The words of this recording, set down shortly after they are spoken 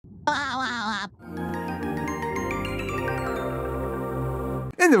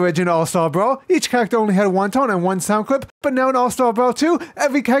In the original All-Star Brawl, each character only had one taunt and one sound clip, but now in All-Star Brawl 2,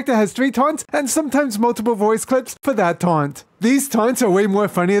 every character has 3 taunts and sometimes multiple voice clips for that taunt. These taunts are way more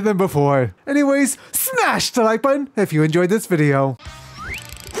funnier than before. Anyways, smash the like button if you enjoyed this video.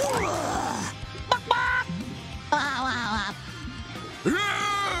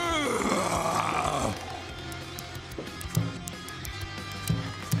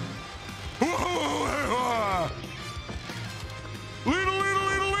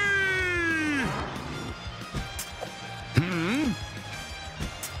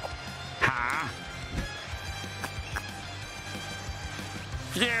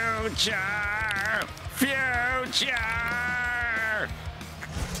 Future! Future!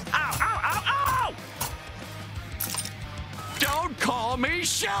 Ow, ow, ow, ow! Don't call me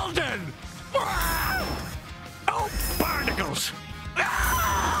Sheldon! Oh, barnacles!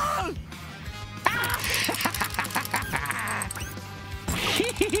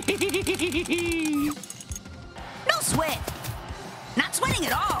 No sweat! Not sweating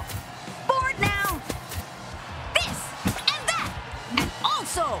at all! Bored now! This and that! And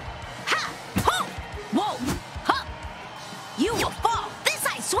also! Ha! Ho! Whoa! Huh! You will fall! This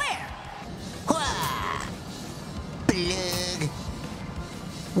I swear! Wah! Plug.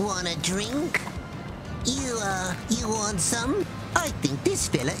 Want a drink? You want some? I think this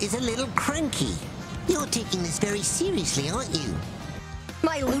fella is a little cranky. You're taking this very seriously, aren't you?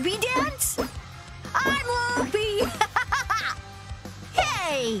 My loopy dance? I'm loopy!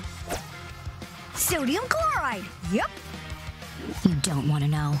 Hey! Sodium chloride! Yep! You don't want to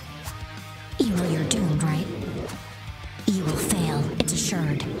know. You know you're doomed, right? You will fail. It's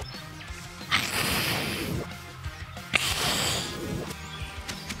assured.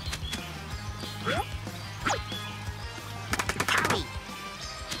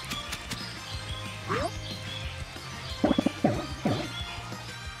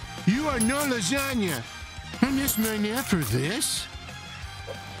 You are no lasagna. I miss my nap for this.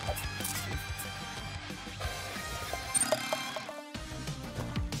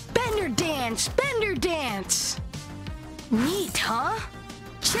 Bender dance! Bender dance! Neat, huh?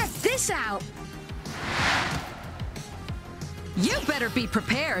 Check this out! You better be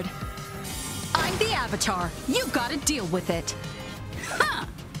prepared. I'm the Avatar. You gotta deal with it. Huh!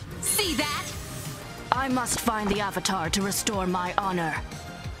 See that? I must find the Avatar to restore my honor.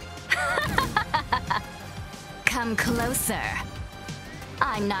 Come closer.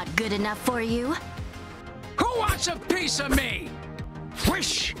 I'm not good enough for you. Who wants a piece of me?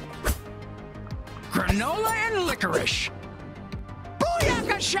 Whoosh! Granola and licorice.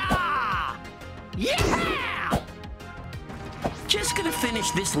 Booyakasha! Yeah! Just gonna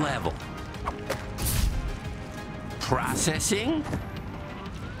finish this level. Processing.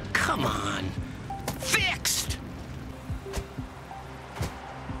 Come on. Fixed!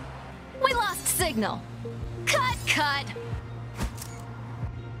 We lost signal. Cut!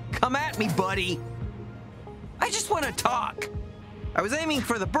 Come at me, buddy. I just want to talk. I was aiming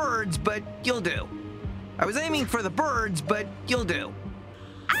for the birds, but you'll do. I was aiming for the birds, but you'll do.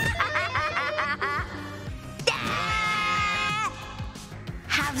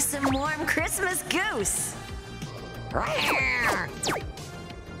 Have some warm Christmas goose.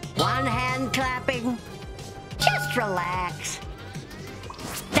 One hand clapping. Just relax.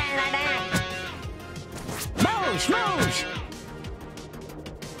 Moosh, moosh.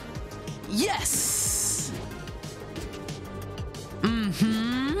 Yes!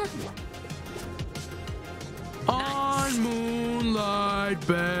 On Moonlight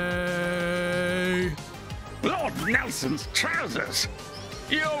Bay. Lord Nelson's trousers.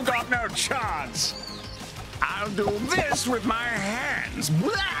 You've got no chance. I'll do this with my hands.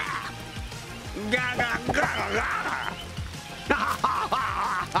 Blah! Gaga, gaga, gaga.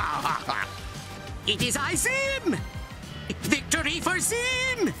 It is I, Sim! Victory for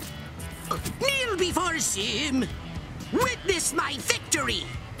Sim! Kneel before Sim! Witness my victory!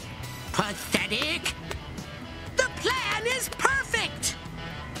 Pathetic! The plan is perfect!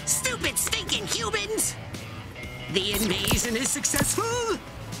 Stupid stinking humans! The invasion is successful!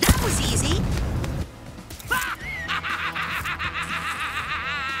 That was easy!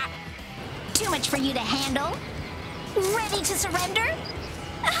 Too much for you to handle? Ready to surrender?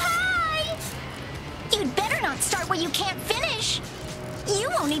 Hi! You'd better not start where you can't finish. You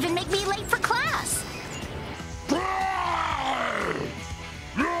won't even make me late for class.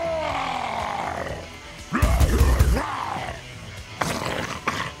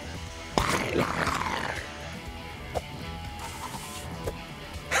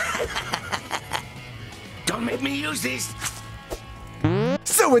 Don't make me use this!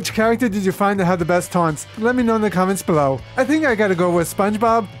 So So which character did you find to have the best taunts? Let me know in the comments below. I think I gotta go with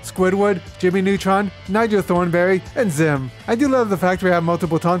SpongeBob, Squidward, Jimmy Neutron, Nigel Thornberry, and Zim. I do love the fact we have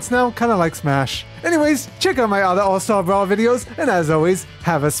multiple taunts now, kinda like Smash. Anyways, check out my other All-Star Brawl videos, and as always,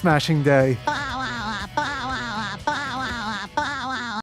 have a smashing day. Wow,